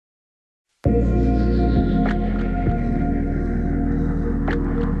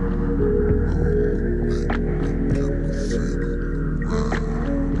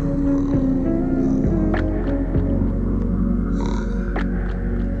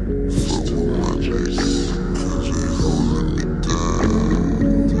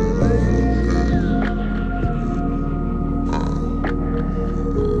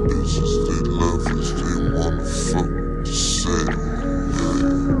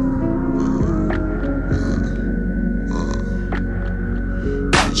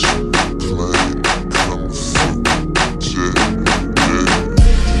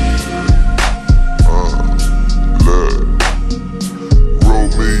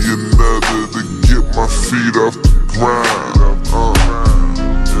Feet off the ground.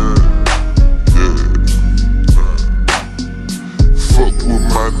 Fuck with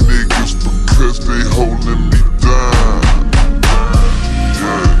my niggas because they holding me down.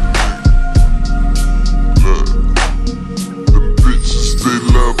 Them bitches, they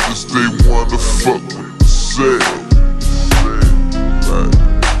love us, they wanna fuck with the set.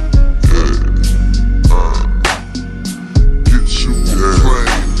 Get you a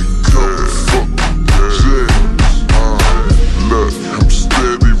plane to come and fuck with the jets. Look, I'm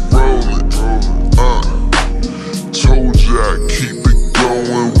steady rolling. Told ya I keep it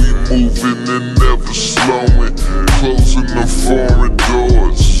going. We moving and never slowing. Closing the foreign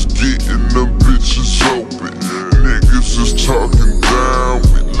doors, getting them bitches open. Niggas is talking down,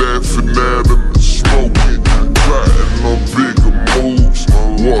 we laughing at them and smoking. Plotting on bigger moves,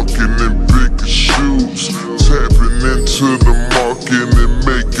 walking in bigger shoes. Tapping into the market and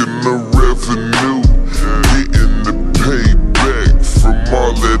making the revenue. Getting the payback from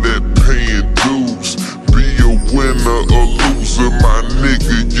all of that paying dues. Be a winner or loser, my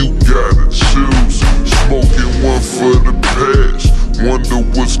nigga, you gotta choose. Smoking one for the past, wonder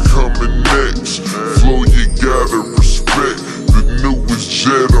what's coming next. Flow you gotta respect, the newest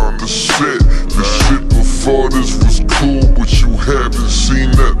jet on the set. The shit before this was cool, but you haven't seen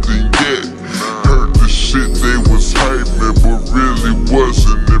nothing yet. Heard the shit they was hyping, but really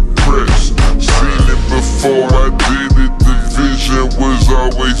wasn't impressed. Seen it before I did it, the vision was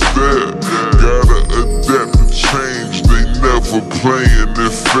always there. Gotta adapt to change, they never playing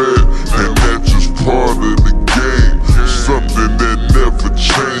it fair. And that's just part of the game, something that never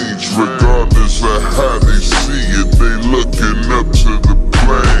changed. Regardless of how they see it, they looking up to the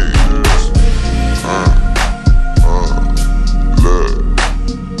planes. Look,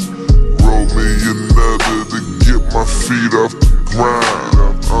 roll me another to get my feet off the ground.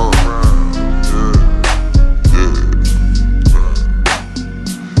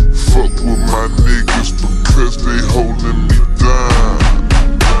 Fuck with my niggas because they holding me down.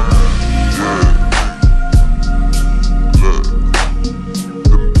 Look,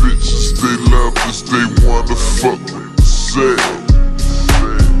 them bitches, they love us, they wanna fuck with the set.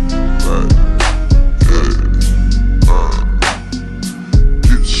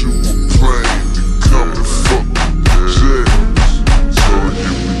 Get you a plane to come and fuck with the jets. Told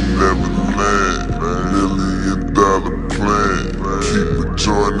you we never land, $1 million plan. Keep a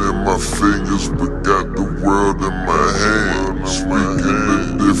joint in my fingers, but got the world in my hand. Speaking a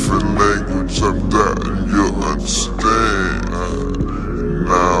different language, I'm doubting you'll understand.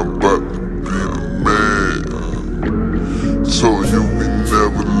 Now I'm about to be the man. Told you we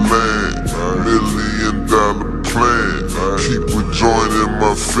never land, $1 million plan. Keep a joint in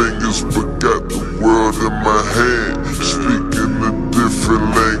my fingers, but got the world in my hand. Speaking a different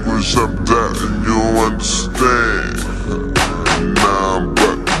language, I'm doubting you'll understand. Now I'm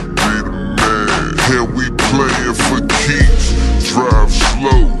about to be the man. And we playing for keeps. Drive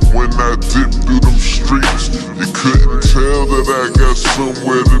slow when I dip through them streets. You couldn't tell that I got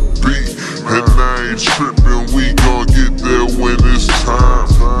somewhere to be. And I ain't tripping, we gon' get there when it's time.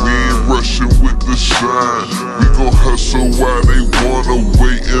 We ain't rushing with the shine. We gon' hustle while they wanna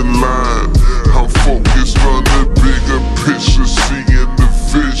wait in line. I'm focused on the bigger picture, seeing the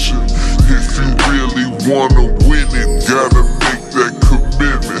vision. If you really wanna